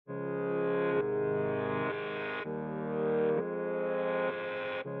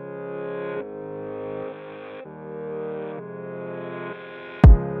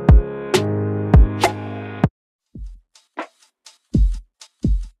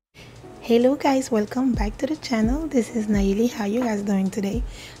Hello guys, welcome back to the channel. This is Nayeli. How you guys doing today?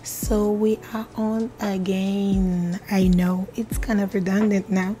 So we are on again. I know it's kind of redundant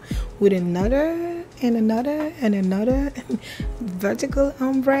now with another vertical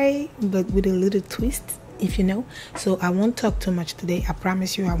ombre, but with a little twist, if you know. So I won't talk too much today. I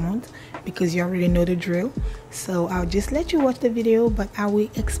promise you I won't, because you already know the drill. So I'll just let you watch the video, but I will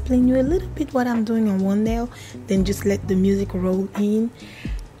explain you a little bit what I'm doing on one nail, then just let the music roll in.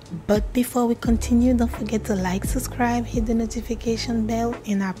 But before we continue, don't forget to like, subscribe, hit the notification bell,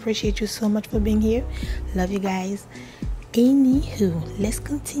 and I appreciate you so much for being here. Love you guys. Anywho, let's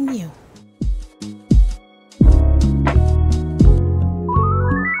continue.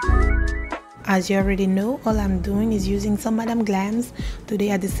 As you already know, all I'm doing is using some Madame Glams.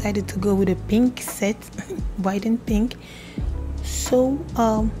 Today I decided to go with a pink set, white and pink. So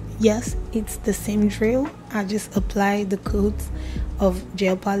yes, it's the same drill. I just apply the coats of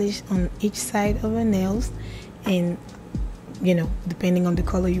gel polish on each side of the nails, and you know, depending on the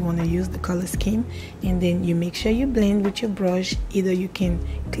color you want to use, the color scheme, and then you make sure you blend with your brush. Either you can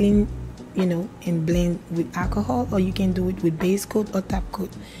clean, you know, and blend with alcohol, or you can do it with base coat or top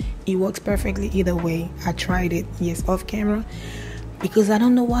coat. It works perfectly either way. I tried it, yes, off camera, because I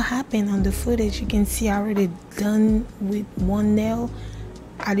don't know what happened on the footage. You can see I already done with one nail.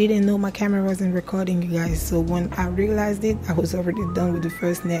 I didn't know my camera wasn't recording, you guys. So when I realized it, I was already done with the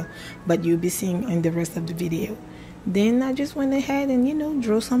first nail, but you'll be seeing in the rest of the video. Then I just went ahead and, you know,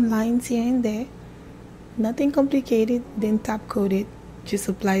 drew some lines here and there. Nothing complicated. Then top coated. Just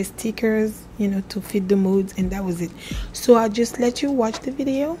apply stickers, you know, to fit the modes, and that was it. So I'll just let you watch the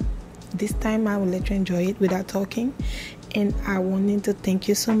video. This time I will let you enjoy it without talking. And I wanted to thank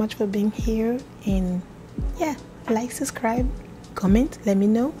you so much for being here. And yeah, like, subscribe, comment, let me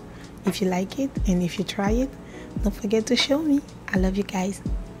know if you like it, and if you try it, don't forget to show me. I love you guys.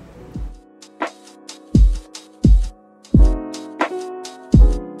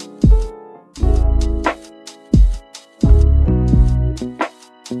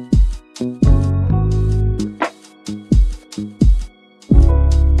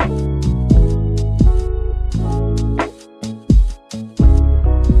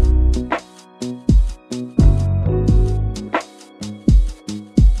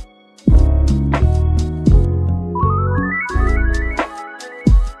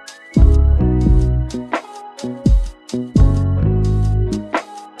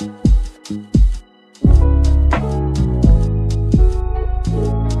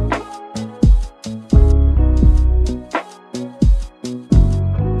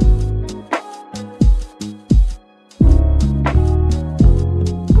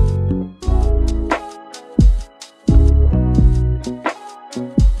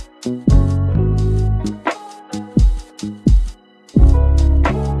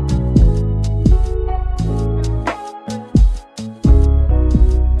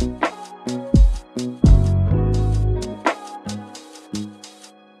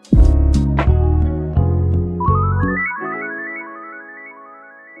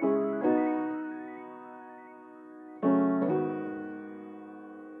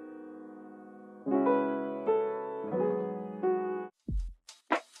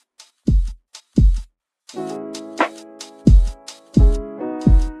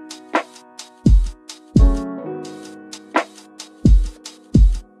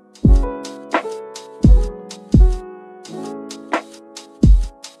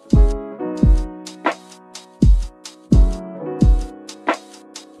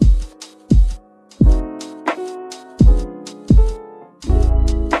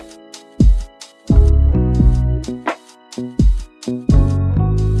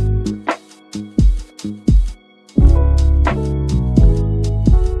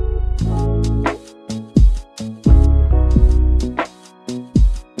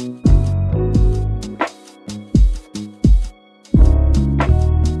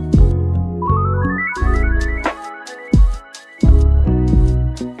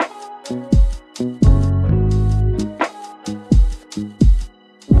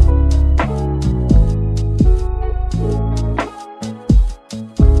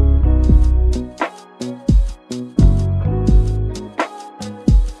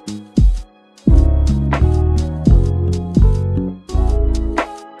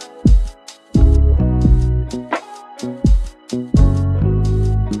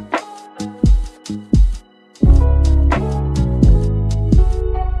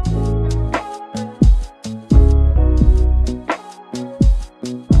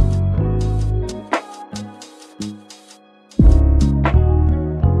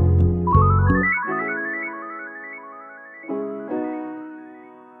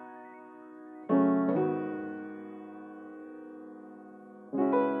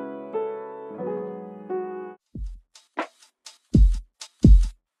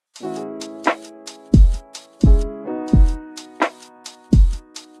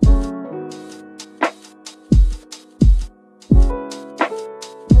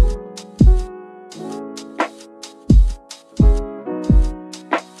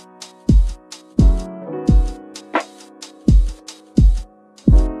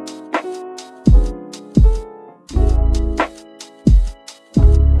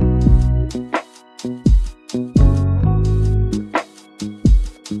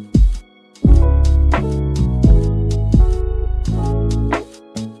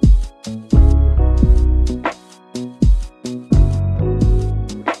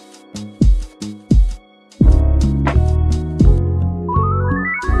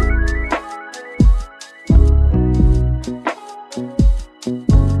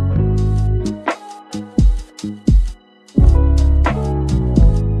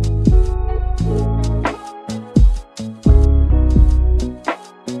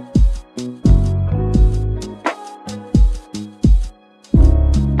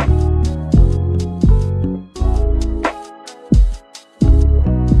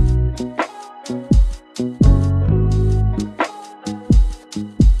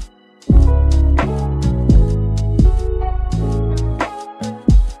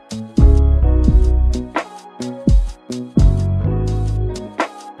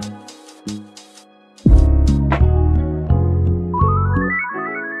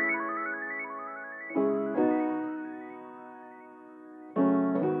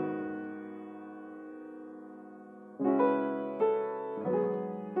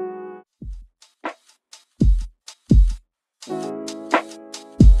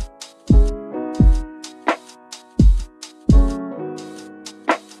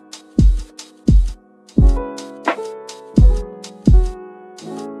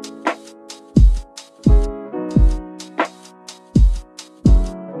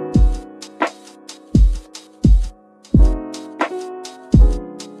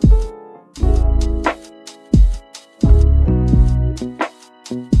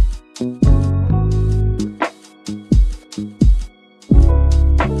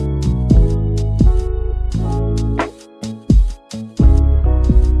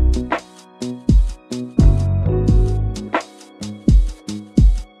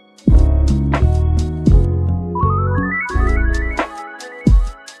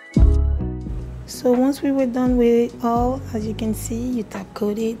 once we were done with it all, as you can see, you top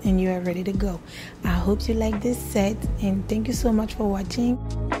coat it and you are ready to go. I hope you like this set, and thank you so much for watching.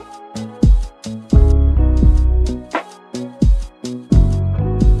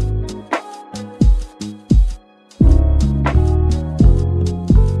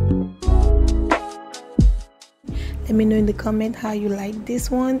 Let me know in the comment how you like this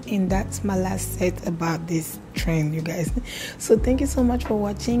one, and that's my last set about this trend, you guys. So thank you so much for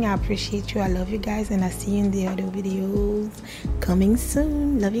watching. I appreciate you. I love you guys, and I'll see you in the other videos coming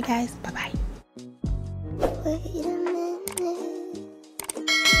soon. Love you guys. Bye bye.